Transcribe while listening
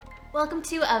Welcome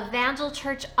to Evangel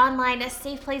Church Online, a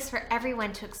safe place for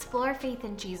everyone to explore faith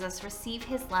in Jesus, receive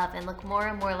his love, and look more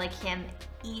and more like him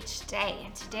each day.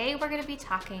 And today we're going to be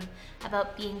talking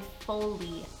about being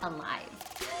fully alive.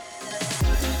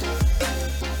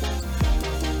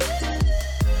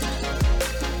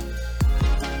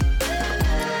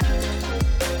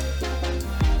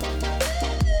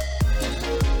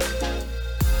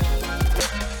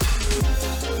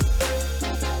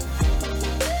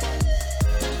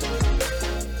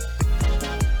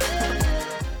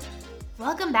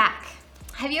 Welcome back.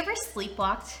 Have you ever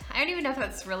sleepwalked? I don't even know if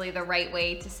that's really the right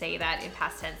way to say that in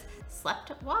past tense.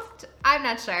 Slept-walked? I'm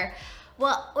not sure.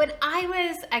 Well, when I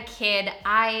was a kid,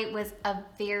 I was a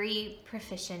very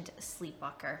proficient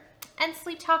sleepwalker and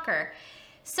sleep talker.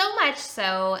 So much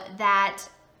so that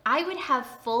I would have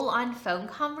full-on phone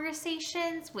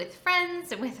conversations with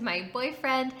friends and with my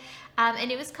boyfriend,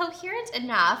 and it was coherent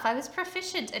enough, I was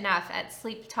proficient enough at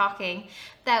sleep talking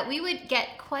that we would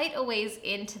get quite a ways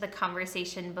into the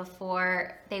conversation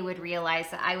before they would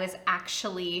realize that I was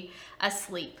actually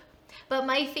asleep. But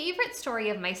my favorite story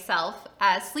of myself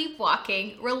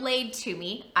sleepwalking relayed to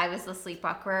me, I was the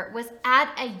sleepwalker, was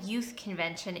at a youth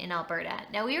convention in Alberta.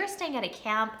 Now, we were staying at a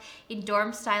camp in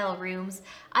dorm-style rooms.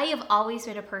 I have always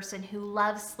been a person who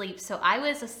loves sleep, so I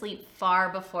was asleep far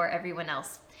before everyone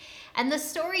else. And the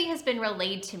story has been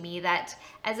relayed to me that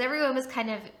as everyone was kind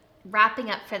of wrapping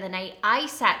up for the night, I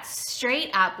sat straight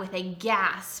up with a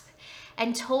gasp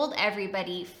and told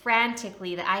everybody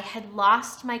frantically that I had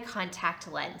lost my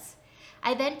contact lens.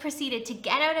 I then proceeded to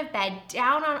get out of bed,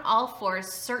 down on all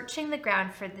fours, searching the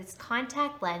ground for this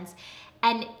contact lens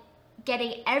and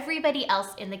getting everybody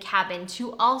else in the cabin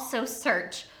to also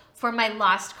search for my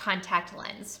lost contact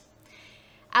lens.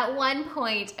 At one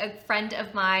point, a friend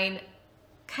of mine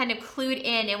kind of clued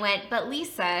in and went, "But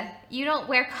Lisa, you don't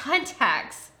wear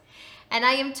contacts." And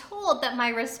I am told that my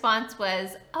response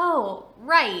was, "Oh,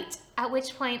 right," at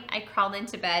which point I crawled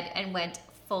into bed and went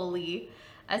fully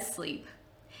asleep.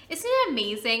 Isn't it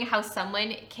amazing how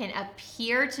someone can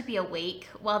appear to be awake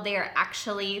while they are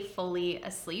actually fully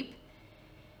asleep?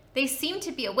 They seem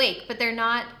to be awake, but they're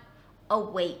not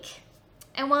awake.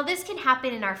 And while this can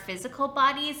happen in our physical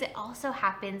bodies, it also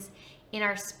happens in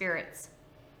our spirits.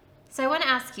 So I want to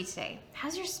ask you today,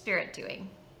 how's your spirit doing?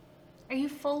 Are you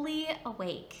fully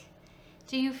awake?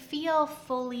 Do you feel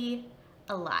fully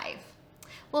alive?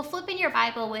 Well, flip in your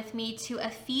Bible with me to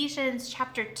Ephesians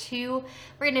chapter 2.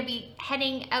 We're going to be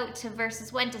heading out to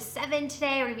verses 1 to 7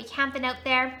 today. We're going to be camping out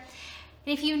there. And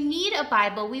if you need a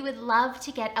Bible, we would love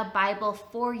to get a Bible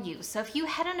for you. So if you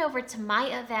head on over to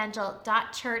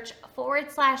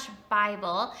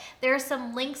myevangel.church/Bible, there are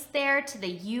some links there to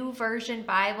the YouVersion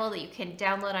Bible that you can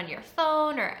download on your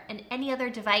phone or on any other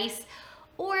device.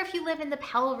 Or if you live in the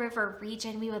Powell River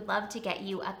region, we would love to get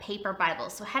you a paper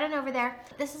Bible. So head on over there.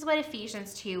 This is what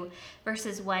Ephesians 2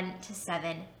 verses 1 to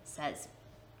 7 says.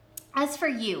 "As for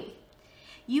you,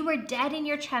 you were dead in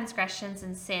your transgressions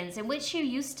and sins, in which you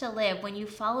used to live when you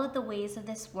followed the ways of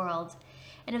this world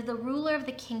and of the ruler of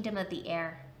the kingdom of the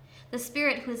air, the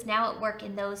spirit who is now at work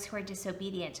in those who are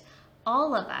disobedient.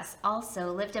 All of us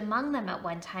also lived among them at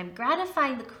one time,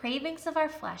 gratifying the cravings of our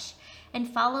flesh and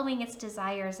following its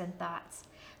desires and thoughts.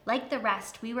 Like the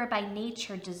rest, we were by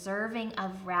nature deserving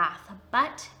of wrath,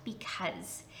 but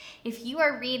because," if you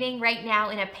are reading right now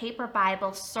in a paper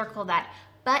Bible, circle that,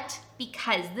 "but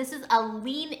because." This is a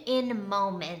lean-in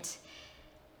moment.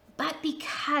 "But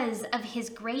because of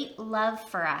his great love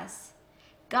for us,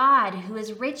 God, who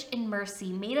is rich in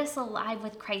mercy, made us alive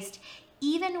with Christ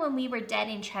even when we were dead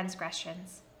in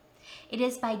transgressions. It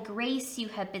is by grace you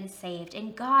have been saved,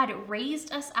 and God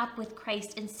raised us up with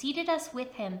Christ and seated us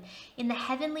with him in the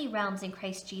heavenly realms in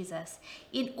Christ Jesus,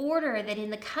 in order that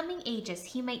in the coming ages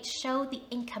he might show the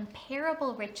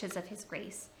incomparable riches of his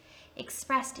grace,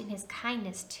 expressed in his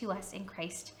kindness to us in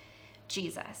Christ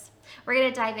Jesus." We're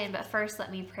going to dive in, but first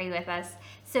let me pray with us.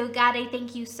 So God, I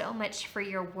thank you so much for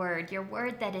your word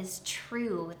that is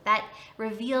true, that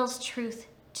reveals truth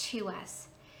to us.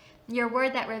 Your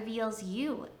word that reveals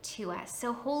you to us.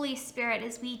 So Holy Spirit,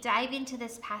 as we dive into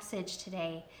this passage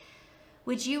today,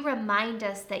 would you remind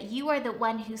us that you are the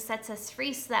one who sets us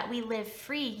free so that we live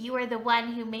free. You are the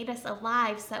one who made us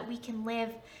alive so that we can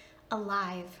live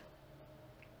alive.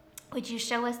 Would you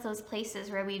show us those places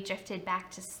where we've drifted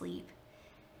back to sleep?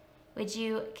 Would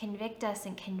you convict us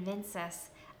and convince us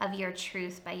of your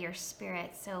truth by your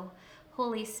Spirit? So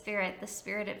Holy Spirit, the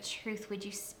Spirit of truth, would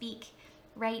you speak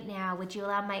right now? Would you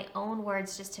allow my own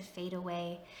words just to fade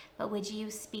away? But would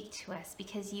you speak to us,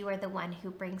 because you are the one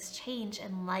who brings change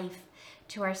and life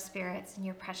to our spirits. In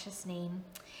your precious name,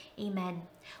 amen.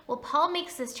 Well, Paul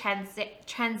makes this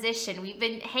transition. We've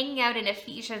been hanging out in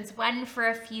Ephesians 1 for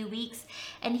a few weeks,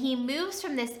 and he moves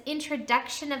from this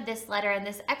introduction of this letter and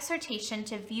this exhortation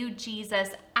to view Jesus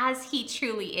as he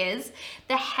truly is,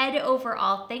 the head over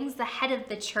all things, the head of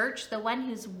the church, the one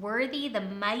who's worthy, the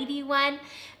mighty one,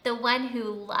 the one who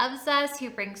loves us, who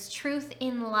brings truth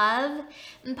in love.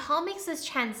 And Paul makes this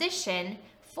transition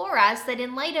for us that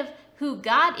in light of who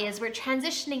God is, we're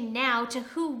transitioning now to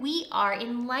who we are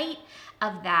in light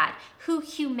of that, who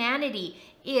humanity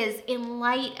is in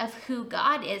light of who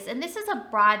God is. And this is a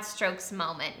broad strokes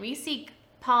moment. We see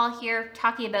Paul here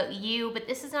talking about you, but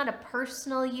this is not a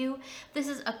personal you. This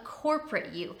is a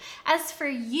corporate you. As for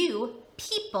you,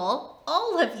 people,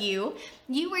 all of you,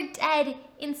 you were dead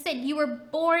in sin. You were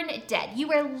born dead. You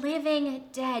were living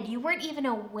dead. You weren't even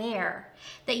aware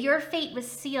that your fate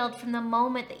was sealed from the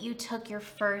moment that you took your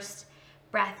first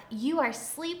breath. You are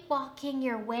sleepwalking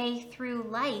your way through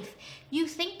life. You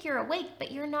think you're awake,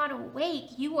 but you're not awake.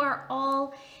 You are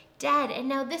all dead. And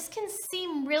now this can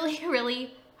seem really,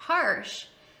 really harsh.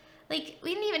 Like,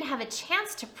 we didn't even have a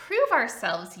chance to prove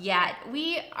ourselves yet.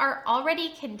 We are already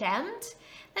condemned.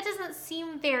 That doesn't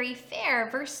seem very fair.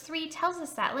 Verse 3 tells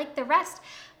us that, like the rest,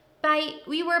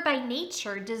 we were by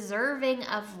nature deserving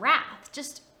of wrath.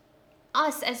 Just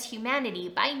us as humanity,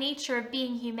 by nature of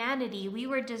being humanity, we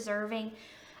were deserving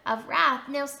of wrath.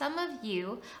 Now, some of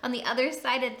you on the other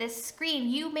side of this screen,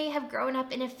 you may have grown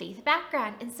up in a faith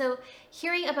background. And so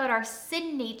hearing about our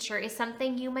sin nature is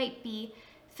something you might be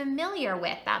familiar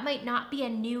with. That might not be a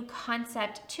new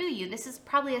concept to you. This is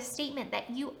probably a statement that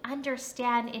you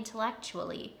understand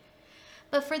intellectually.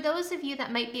 But for those of you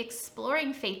that might be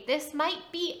exploring faith, this might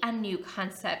be a new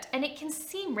concept, and it can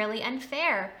seem really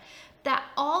unfair that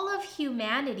all of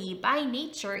humanity by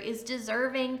nature is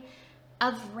deserving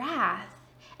of wrath.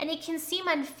 And it can seem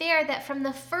unfair that from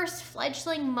the first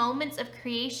fledgling moments of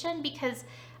creation, because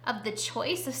of the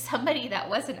choice of somebody that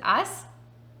wasn't us,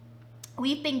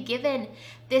 we've been given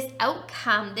this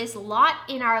outcome, this lot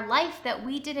in our life that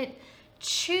we didn't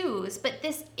choose, but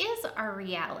this is our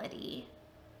reality.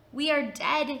 We are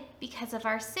dead because of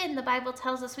our sin. The Bible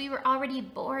tells us we were already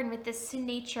born with this sin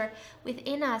nature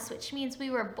within us, which means we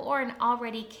were born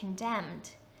already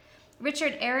condemned.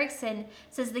 Richard Erickson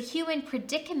says the human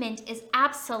predicament is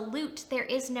absolute. There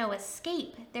is no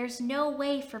escape. There's no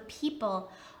way for people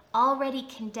already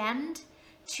condemned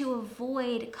to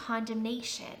avoid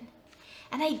condemnation.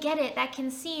 And I get it, that can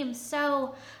seem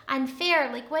so unfair.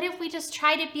 Like, what if we just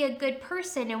try to be a good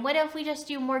person? And what if we just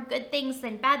do more good things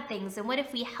than bad things? And what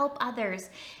if we help others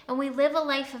and we live a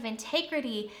life of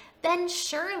integrity? Then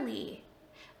surely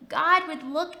God would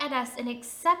look at us and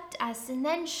accept us. And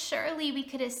then surely we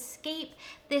could escape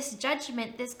this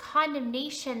judgment, this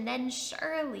condemnation. Then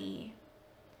surely.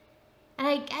 And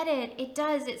I get it, it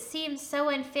does. It seems so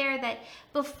unfair that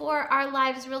before our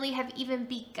lives really have even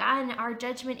begun, our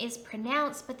judgment is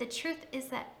pronounced. But the truth is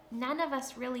that none of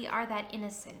us really are that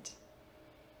innocent.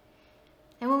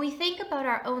 And when we think about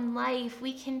our own life,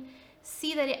 we can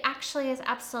see that it actually is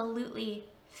absolutely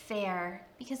fair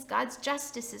because God's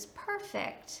justice is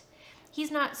perfect.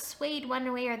 He's not swayed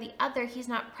one way or the other. He's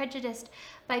not prejudiced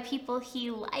by people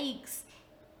he likes.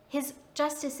 His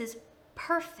justice is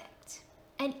perfect.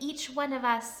 And each one of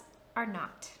us are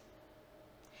not.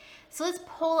 So let's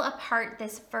pull apart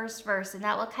this first verse, and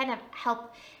that will kind of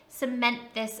help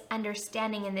cement this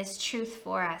understanding and this truth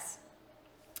for us.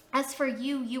 As for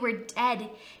you, you were dead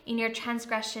in your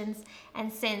transgressions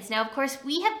and sins. Now, of course,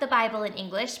 we have the Bible in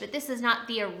English, but this is not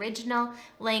the original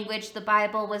language the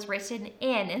Bible was written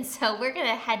in. And so we're going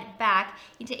to head back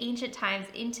into ancient times,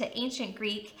 into ancient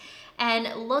Greek,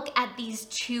 and look at these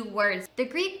two words. The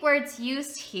Greek words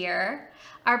used here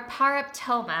are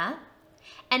paraptoma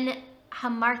and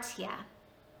hamartia.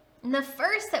 And the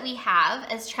first that we have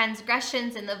as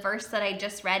transgressions in the verse that I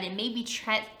just read, and maybe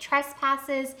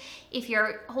trespasses if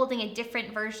you're holding a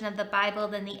different version of the Bible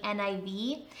than the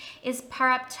NIV, is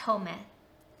paraptoma.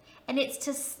 And it's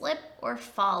to slip or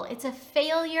fall. It's a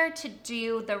failure to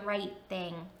do the right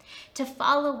thing, to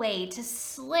fall away, to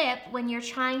slip when you're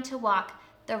trying to walk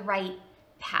the right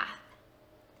path.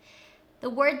 The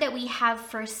word that we have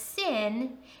for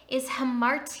sin is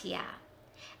hamartia,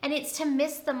 and it's to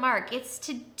miss the mark. It's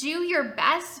to do your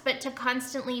best, but to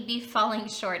constantly be falling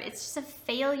short. It's just a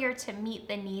failure to meet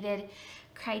the needed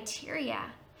criteria.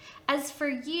 As for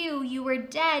you, you were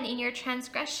dead in your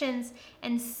transgressions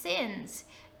and sins.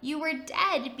 You were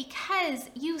dead because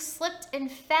you slipped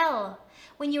and fell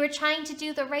when you were trying to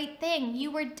do the right thing. You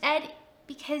were dead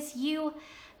because you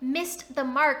missed the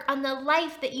mark on the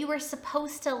life that you were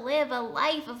supposed to live, a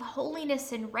life of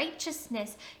holiness and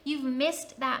righteousness. You've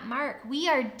missed that mark. We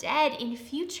are dead in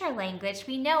future language.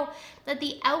 We know that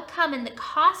the outcome and the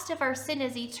cost of our sin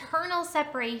is eternal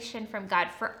separation from God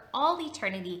for all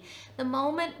eternity. The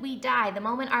moment we die, the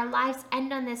moment our lives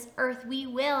end on this earth, we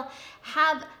will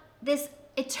have this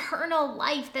eternal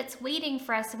life that's waiting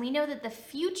for us. And we know that the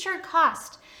future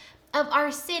cost of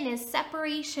our sin is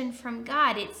separation from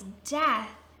God. It's death.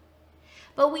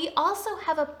 But we also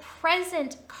have a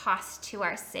present cost to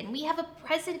our sin. We have a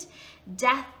present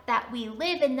death that we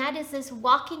live, and that is this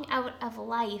walking out of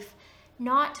life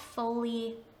not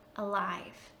fully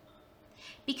alive.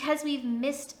 Because we've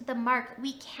missed the mark,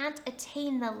 we can't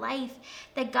attain the life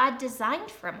that God designed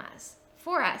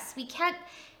for us. We can't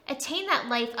attain that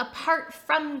life apart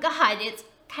from God. It's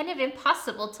kind of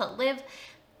impossible to live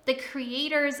the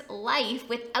Creator's life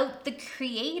without the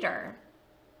Creator.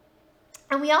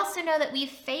 And we also know that we've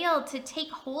failed to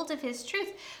take hold of his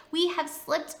truth. We have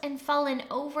slipped and fallen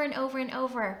over and over and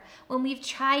over when we've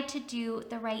tried to do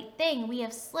the right thing. We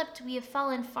have slipped, we have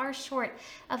fallen far short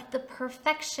of the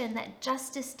perfection that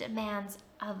justice demands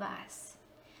of us.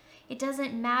 It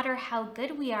doesn't matter how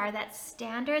good we are, that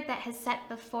standard that has set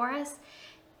before us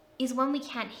is one we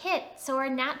can't hit. So our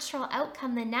natural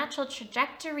outcome, the natural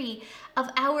trajectory of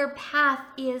our path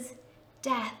is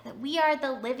death. We are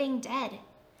the living dead.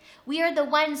 We are the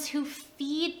ones who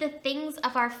feed the things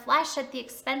of our flesh at the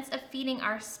expense of feeding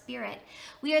our spirit.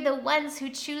 We are the ones who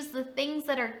choose the things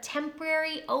that are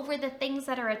temporary over the things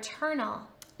that are eternal.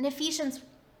 In Ephesians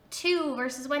 2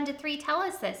 verses 1-3 tell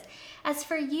us this. As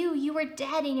for you, you were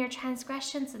dead in your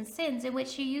transgressions and sins in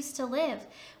which you used to live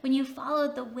when you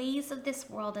followed the ways of this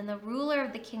world and the ruler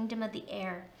of the kingdom of the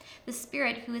air, the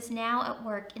spirit who is now at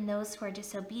work in those who are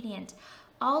disobedient.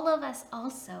 All of us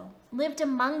also lived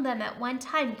among them at one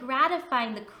time,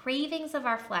 gratifying the cravings of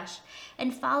our flesh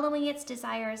and following its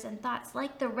desires and thoughts.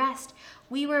 Like the rest,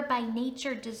 we were by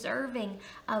nature deserving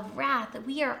of wrath.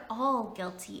 We are all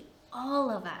guilty,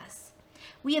 all of us.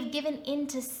 We have given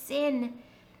into sin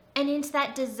and into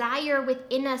that desire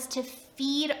within us to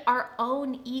feed our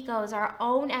own egos, our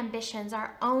own ambitions,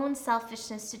 our own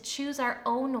selfishness, to choose our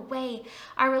own way.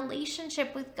 Our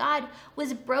relationship with God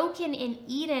was broken in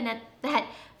Eden at that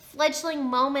fledgling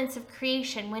moments of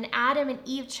creation when Adam and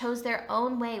Eve chose their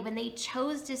own way, when they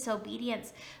chose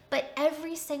disobedience. But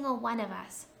every single one of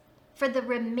us, for the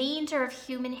remainder of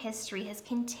human history, has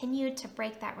continued to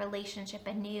break that relationship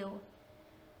anew.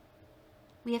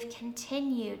 We have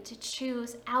continued to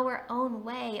choose our own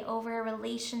way over a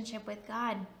relationship with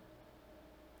God.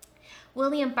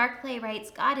 William Barclay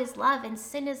writes, God is love, and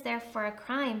sin is therefore a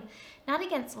crime, not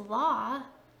against law,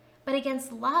 but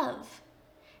against love.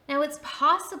 Now, it's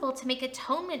possible to make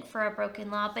atonement for a broken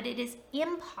law, but it is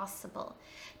impossible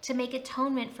to make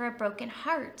atonement for a broken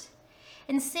heart.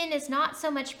 And sin is not so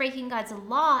much breaking God's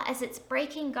law as it's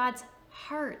breaking God's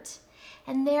heart.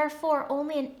 And therefore,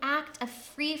 only an act of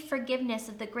free forgiveness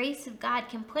of the grace of God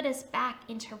can put us back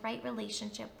into right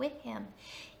relationship with him.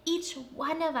 Each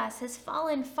one of us has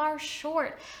fallen far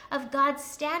short of God's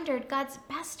standard, God's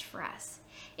best for us.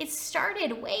 It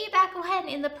started way back when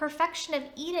in the perfection of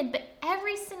Eden, but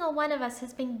every single one of us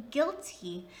has been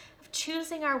guilty of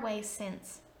choosing our way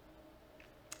since.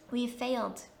 We've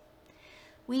failed.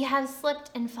 We have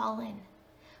slipped and fallen.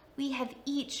 We have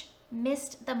each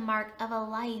missed the mark of a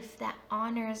life that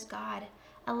honors God,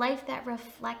 a life that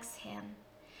reflects him.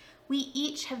 We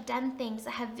each have done things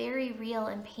that have very real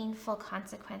and painful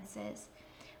consequences.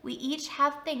 We each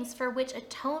have things for which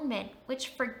atonement, which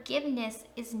forgiveness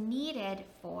is needed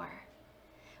for.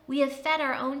 We have fed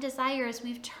our own desires.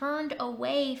 We've turned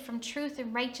away from truth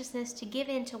and righteousness to give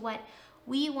in to what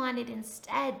we wanted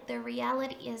instead. The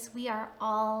reality is we are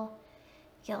all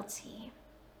guilty.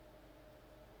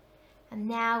 And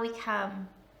now we come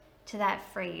to that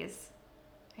phrase.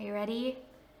 Are you ready?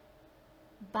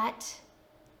 But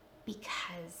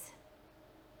because.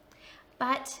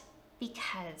 But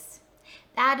because.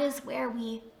 That is where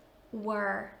we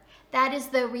were. That is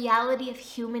the reality of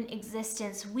human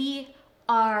existence. We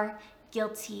are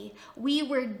guilty. We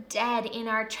were dead in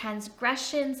our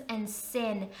transgressions and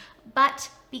sin, but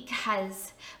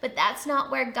because. But that's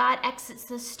not where God exits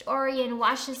the story and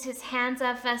washes his hands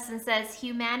off us and says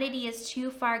humanity is too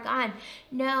far gone.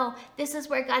 No, this is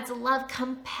where God's love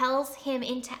compels him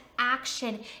into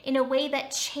action in a way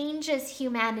that changes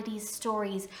humanity's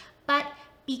stories. But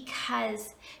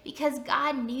because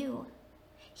God knew.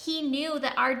 He knew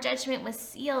that our judgment was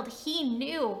sealed. He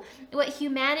knew what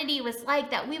humanity was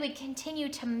like, that we would continue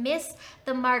to miss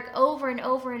the mark over and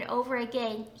over and over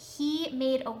again. He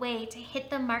made a way to hit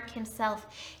the mark himself.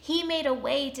 He made a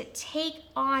way to take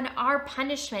on our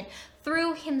punishment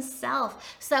through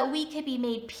himself so that we could be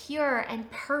made pure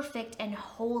and perfect and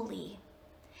holy.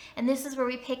 And this is where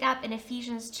we pick up in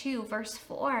Ephesians 2, verse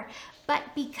 4. But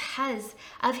because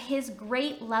of his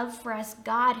great love for us,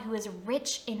 God, who is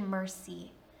rich in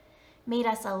mercy, made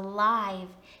us alive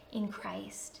in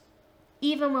Christ.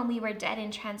 Even when we were dead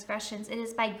in transgressions, it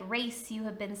is by grace you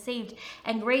have been saved.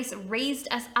 And grace raised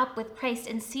us up with Christ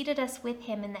and seated us with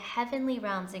him in the heavenly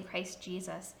realms in Christ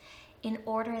Jesus, in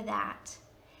order that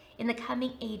in the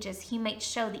coming ages he might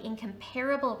show the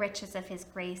incomparable riches of his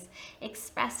grace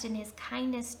expressed in his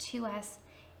kindness to us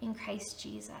in Christ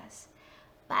Jesus.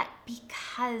 But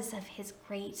because of his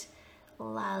great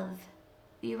love,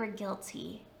 we were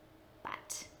guilty,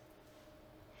 but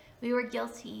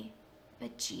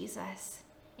Jesus,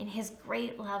 in his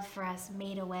great love for us,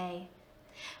 made a way.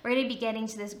 We're going to be getting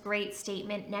to this great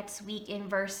statement next week in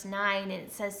verse 9, and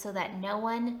it says, so that no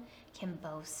one can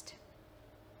boast.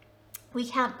 We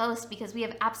can't boast because we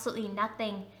have absolutely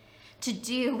nothing to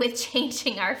do with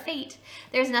changing our fate.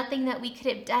 There's nothing that we could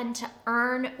have done to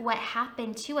earn what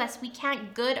happened to us. We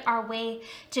can't good our way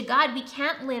to God. We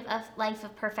can't live a life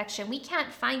of perfection. We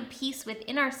can't find peace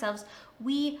within ourselves.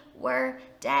 We were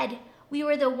dead. We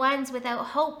were the ones without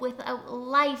hope, without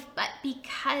life, but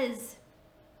because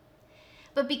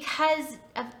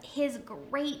of his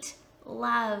great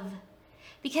love,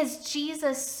 because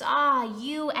Jesus saw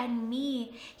you and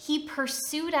me, he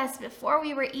pursued us before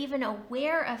we were even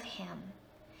aware of him.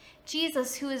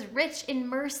 Jesus, who is rich in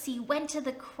mercy, went to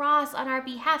the cross on our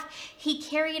behalf. He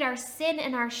carried our sin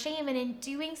and our shame, and in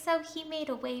doing so, he made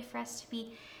a way for us to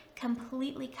be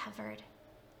completely covered,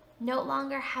 no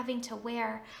longer having to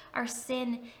wear our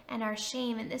sin and our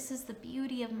shame. And this is the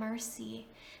beauty of mercy.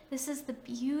 This is the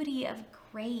beauty of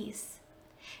grace.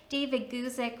 David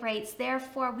Guzik writes,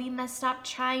 therefore, we must stop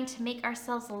trying to make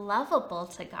ourselves lovable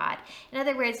to God. In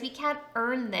other words, we can't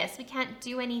earn this. We can't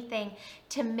do anything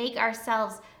to make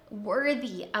ourselves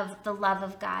worthy of the love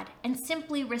of God, and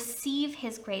simply receive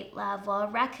his great love while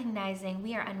recognizing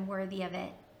we are unworthy of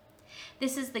it.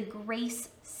 This is the grace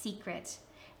secret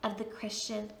of the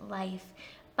Christian life.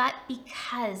 But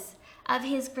because of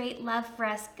his great love for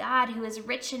us, God, who is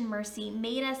rich in mercy,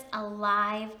 made us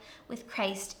alive with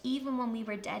Christ, even when we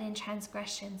were dead in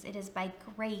transgressions. It is by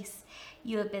grace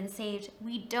you have been saved.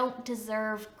 We don't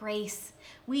deserve grace.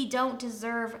 We don't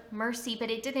deserve mercy,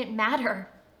 but it didn't matter.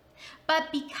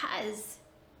 But because,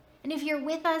 and if you're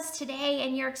with us today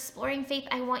and you're exploring faith,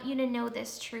 I want you to know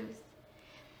this truth.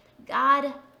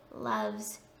 God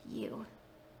loves you.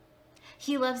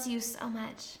 He loves you so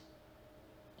much.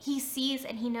 He sees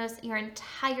and he knows your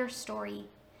entire story.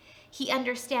 He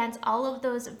understands all of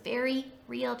those very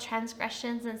real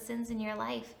transgressions and sins in your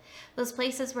life. Those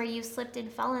places where you've slipped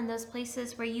and fallen, those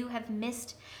places where you have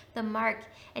missed the mark.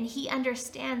 And he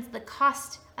understands the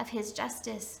cost of his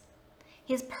justice,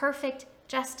 his perfect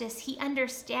justice. He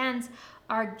understands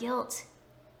our guilt.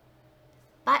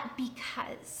 But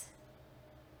because,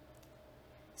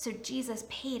 so Jesus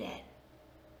paid it.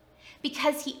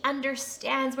 Because he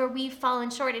understands where we've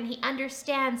fallen short, and he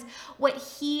understands what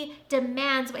he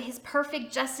demands, what his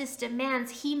perfect justice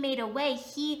demands. He made a way.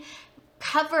 He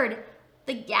covered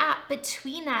the gap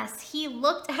between us. He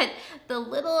looked at the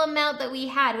little amount that we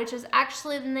had, which was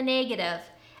actually in the negative,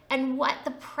 and what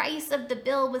the price of the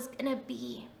bill was going to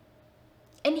be.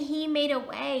 And he made a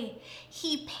way.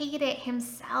 He paid it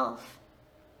himself.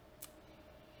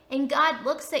 And God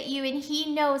looks at you and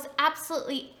he knows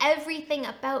absolutely everything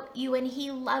about you, and he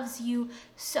loves you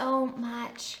so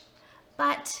much.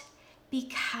 But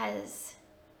because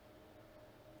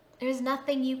there's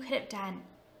nothing you could have done,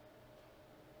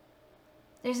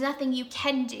 there's nothing you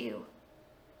can do,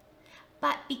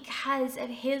 but because of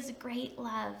his great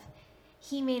love,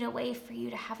 he made a way for you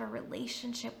to have a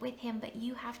relationship with him, but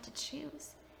you have to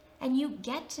choose, and you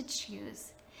get to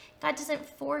choose. God doesn't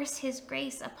force his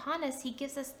grace upon us. He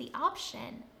gives us the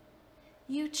option.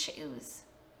 You choose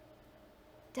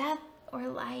death or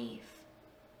life.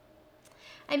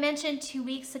 I mentioned 2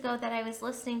 weeks ago that I was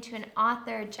listening to an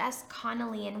author, Jess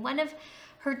Connolly, and one of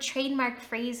her trademark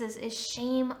phrases is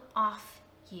shame off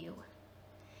you.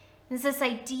 It's this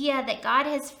idea that God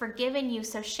has forgiven you,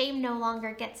 so shame no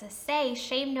longer gets a say.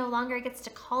 Shame no longer gets to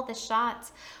call the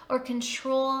shots or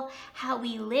control how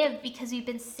we live, because we've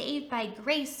been saved by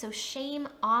grace, so shame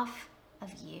off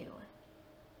of you.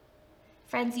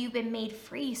 Friends, you've been made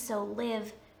free, so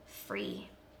live free.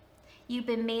 You've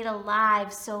been made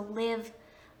alive, so live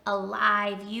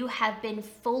alive. You have been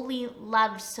fully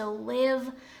loved. So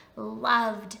live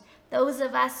loved. Those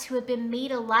of us who have been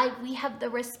made alive, we have the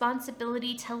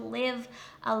responsibility to live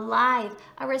alive.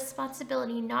 A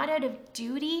responsibility not out of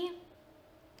duty,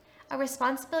 a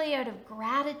responsibility out of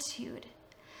gratitude.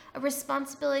 A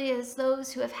responsibility as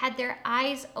those who have had their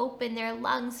eyes open, their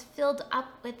lungs filled up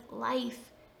with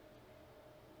life.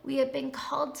 We have been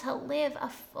called to live a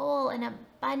full and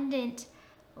abundant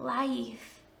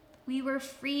life. We were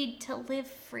freed to live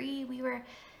free. We were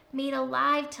made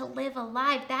alive to live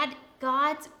alive. That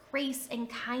God's grace and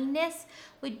kindness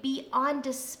would be on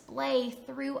display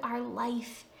through our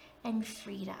life and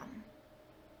freedom.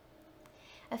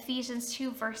 Ephesians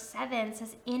 2 verse 7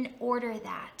 says, in order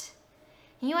that.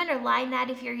 Can you underline that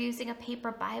if you're using a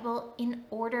paper Bible? In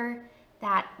order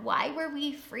that. Why were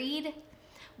we freed?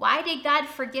 Why did God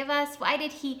forgive us? Why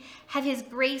did he have his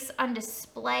grace on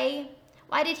display?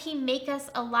 Why did he make us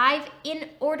alive? In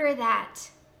order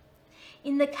that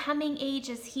in the coming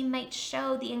ages he might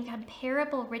show the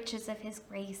incomparable riches of his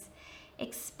grace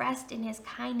expressed in his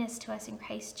kindness to us in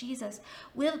Christ Jesus.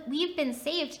 We've been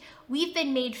saved. We've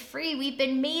been made free. We've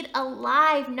been made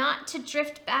alive, not to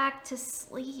drift back to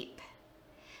sleep,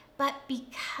 but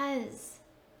because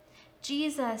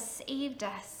Jesus saved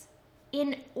us,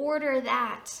 in order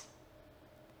that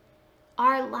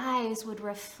our lives would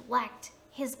reflect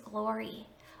his glory.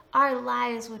 Our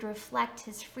lives would reflect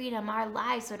his freedom. Our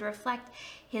lives would reflect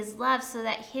his love, so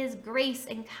that his grace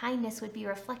and kindness would be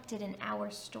reflected in our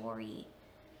story.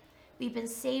 We've been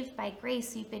saved by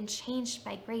grace. We've been changed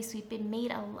by grace. We've been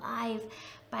made alive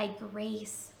by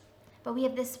grace. But we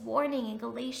have this warning in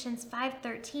Galatians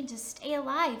 5:13 to stay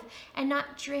alive and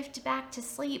not drift back to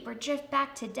sleep or drift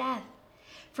back to death.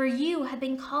 For you have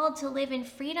been called to live in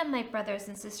freedom, my brothers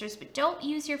and sisters, but don't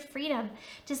use your freedom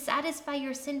to satisfy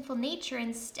your sinful nature.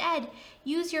 Instead,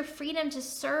 use your freedom to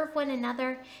serve one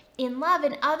another in love.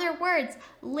 In other words,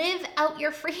 live out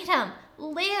your freedom.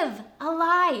 Live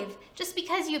alive. Just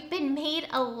because you've been made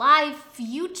alive,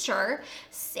 future,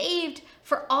 saved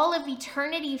for all of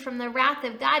eternity from the wrath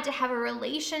of God, to have a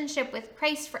relationship with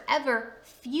Christ forever,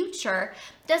 future,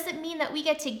 doesn't mean that we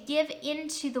get to give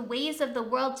into the ways of the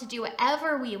world to do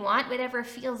whatever we want, whatever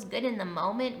feels good in the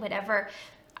moment, whatever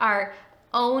our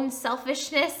own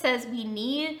selfishness says we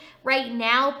need right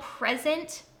now,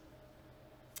 present.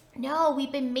 No,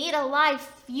 we've been made alive,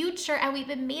 future, and we've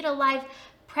been made alive,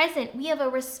 present. We have a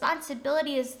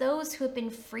responsibility as those who have been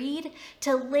freed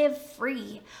to live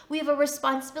free. We have a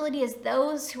responsibility as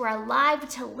those who are alive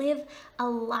to live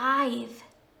alive.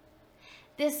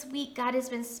 This week, God has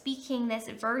been speaking this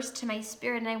verse to my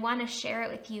spirit, and I want to share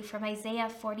it with you from Isaiah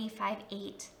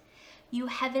 45:8. You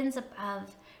heavens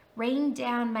above, rain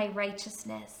down my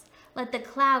righteousness. Let the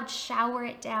clouds shower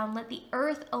it down. Let the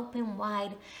earth open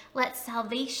wide. Let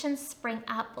salvation spring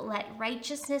up. Let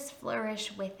righteousness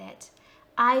flourish with it.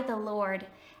 I, the Lord,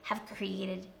 have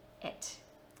created it.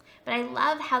 But I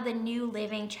love how the New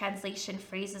Living Translation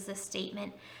phrases this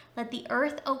statement. Let the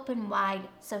earth open wide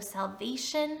so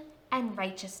salvation and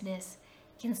righteousness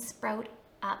can sprout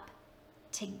up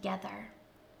together.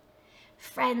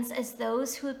 Friends, as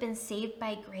those who have been saved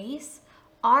by grace,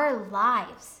 our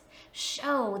lives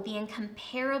show the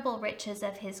incomparable riches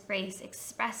of his grace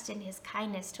expressed in his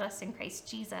kindness to us in Christ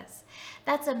Jesus.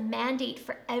 That's a mandate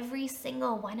for every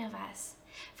single one of us.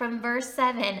 From verse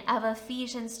 7 of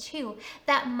Ephesians 2,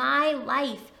 that my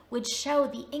life would show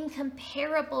the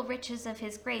incomparable riches of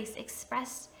his grace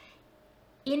expressed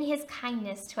in his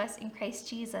kindness to us in Christ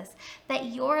Jesus, that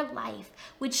your life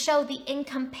would show the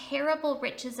incomparable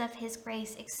riches of his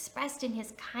grace expressed in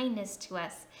his kindness to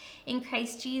us in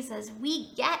Christ Jesus.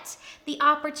 We get the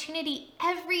opportunity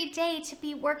every day to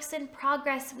be works in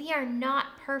progress. We are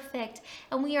not perfect,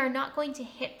 and we are not going to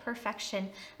hit perfection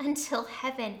until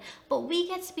heaven, but we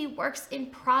get to be works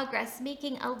in progress,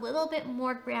 making a little bit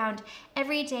more ground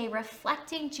every day,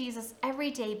 reflecting Jesus every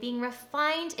day, being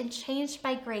refined and changed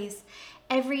by grace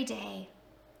every day.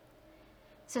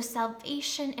 So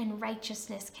salvation and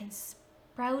righteousness can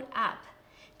sprout up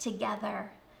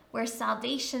together. Where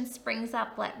salvation springs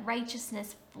up, let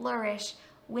righteousness flourish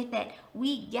with it.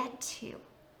 We get to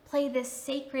play this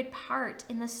sacred part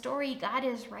in the story God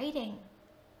is writing.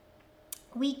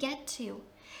 We get to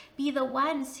be the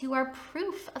ones who are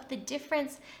proof of the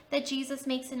difference that Jesus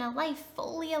makes in a life,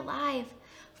 fully alive,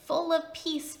 full of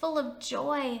peace, full of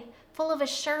joy, full of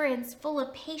assurance, full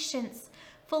of patience,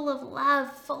 full of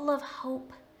love, full of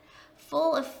hope,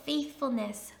 full of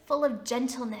faithfulness, full of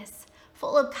gentleness,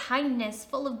 full of kindness,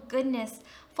 full of goodness,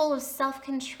 full of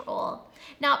self-control,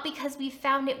 not because we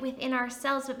found it within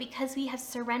ourselves, but because we have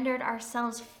surrendered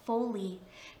ourselves fully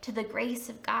to the grace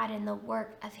of God and the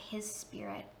work of His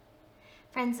Spirit.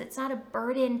 Friends, it's not a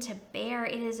burden to bear.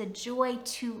 It is a joy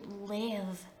to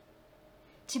live,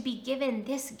 to be given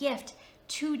this gift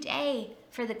today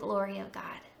for the glory of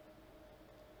God,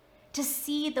 to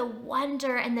see the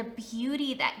wonder and the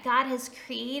beauty that God has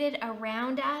created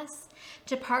around us,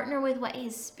 to partner with what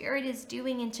His Spirit is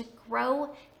doing, and to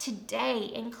grow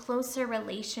today in closer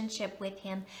relationship with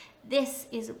Him. This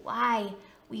is why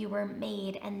we were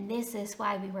made, and this is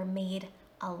why we were made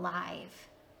alive.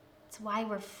 It's why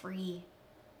we're free.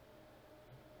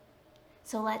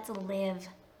 So let's live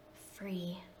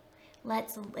free.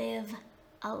 Let's live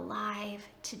alive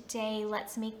today.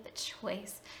 Let's make the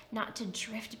choice not to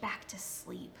drift back to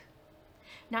sleep,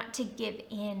 not to give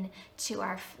in to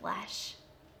our flesh,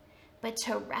 but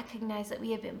to recognize that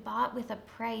we have been bought with a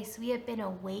price. We have been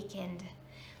awakened.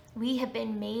 We have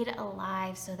been made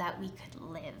alive so that we could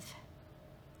live.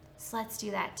 So let's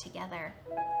do that together.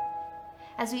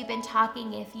 As we've been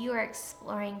talking, if you are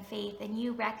exploring faith and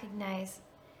you recognize,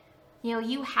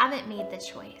 you haven't made the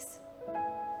choice.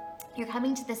 You're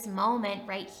coming to this moment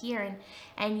right here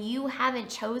and you haven't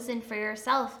chosen for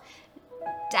yourself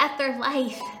death or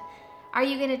life. Are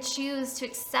you going to choose to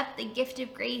accept the gift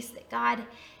of grace that God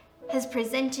has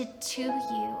presented to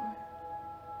you?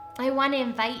 I want to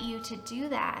invite you to do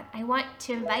that. I want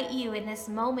to invite you in this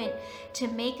moment to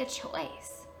make a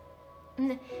choice.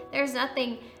 And there's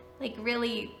nothing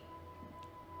really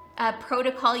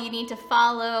protocol you need to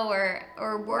follow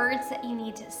or words that you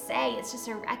need to say. It's just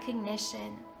a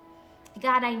recognition.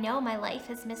 God, I know my life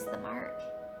has missed the mark.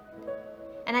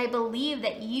 And I believe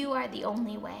that you are the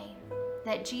only way.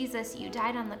 That Jesus, you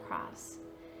died on the cross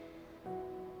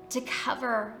to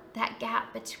cover that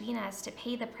gap between us, to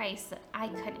pay the price that I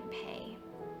couldn't pay.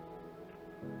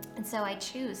 And so I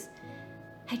choose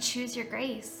your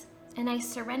grace, and I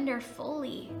surrender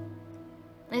fully.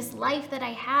 This life that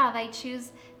I have, I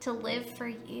choose to live for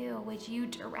you. Would you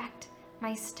direct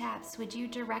my steps? Would you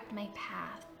direct my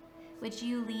path? Would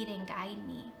you lead and guide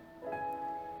me?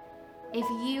 If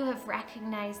you have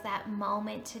recognized that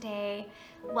moment today,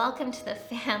 welcome to the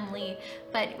family.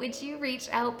 But would you reach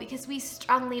out, because we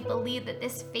strongly believe that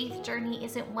this faith journey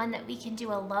isn't one that we can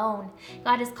do alone.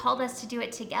 God has called us to do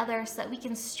it together so that we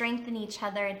can strengthen each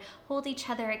other and hold each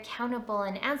other accountable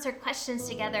and answer questions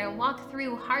together and walk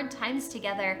through hard times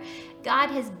together. God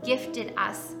has gifted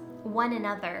us one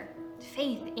another,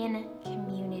 faith in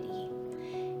community.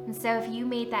 And so if you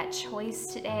made that choice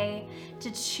today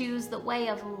to choose the way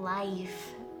of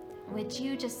life, would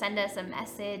you just send us a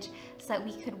message so that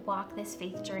we could walk this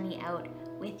faith journey out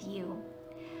with you?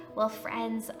 Well,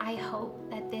 friends, I hope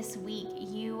that this week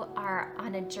you are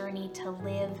on a journey to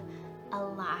live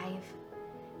alive,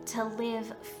 to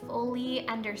live fully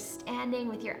understanding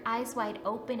with your eyes wide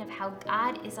open of how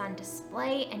God is on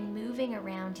display and moving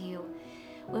around you.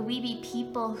 Would we be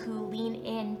people who lean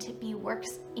in to be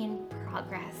works in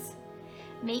progress,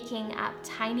 making up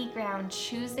tiny ground,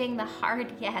 choosing the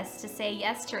hard yes, to say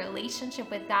yes to relationship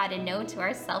with God and no to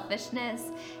our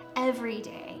selfishness every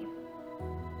day?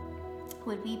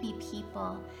 Would we be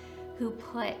people who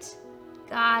put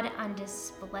God on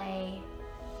display,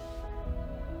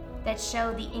 that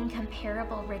show the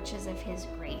incomparable riches of His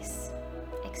grace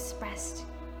expressed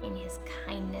in His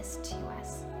kindness to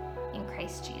us in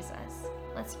Christ Jesus?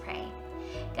 Let's pray.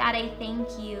 God, I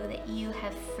thank you that you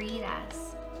have freed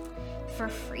us. For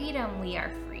freedom, we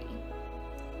are free.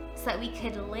 So that we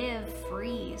could live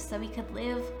free, so we could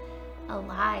live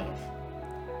alive.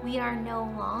 We are no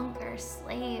longer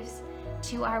slaves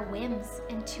to our whims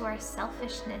and to our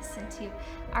selfishness and to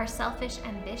our selfish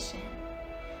ambition.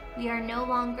 We are no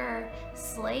longer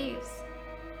slaves.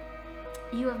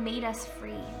 You have made us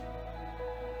free.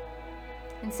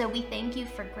 And so we thank you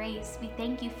for grace. We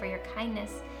thank you for your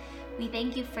kindness. We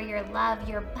thank you for your love,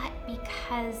 your but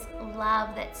because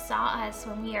love that saw us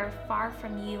when we are far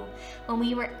from you, when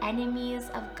we were enemies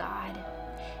of God,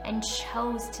 and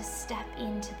chose to step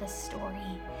into the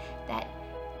story, that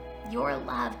your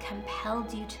love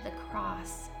compelled you to the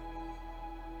cross.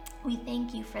 We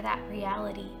thank you for that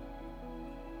reality.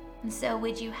 And so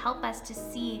would you help us to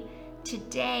see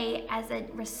today as a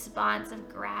response of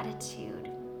gratitude,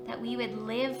 that we would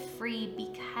live free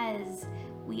because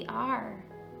we are,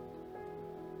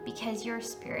 because your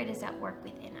Spirit is at work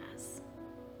within us.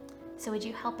 So would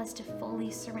you help us to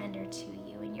fully surrender to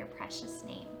you in your precious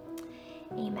name?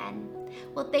 Amen.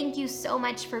 Well, thank you so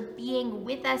much for being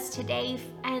with us today,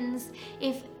 friends.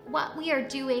 If what we are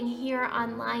doing here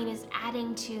online is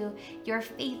adding to your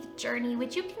faith journey,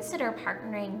 would you consider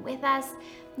partnering with us?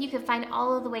 You can find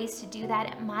all of the ways to do that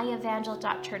at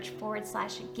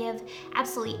myevangel.church/give.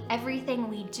 Absolutely everything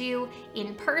we do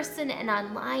in person and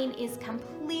online is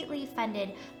completely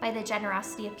funded by the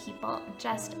generosity of people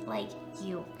just like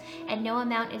you. And no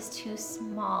amount is too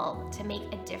small to make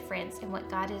a difference in what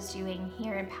God is doing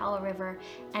here in Powell River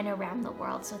and around the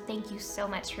world. So thank you so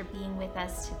much for being with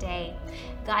us today.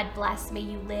 God bless. May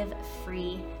you live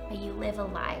free. May you live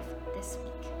alive this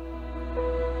week.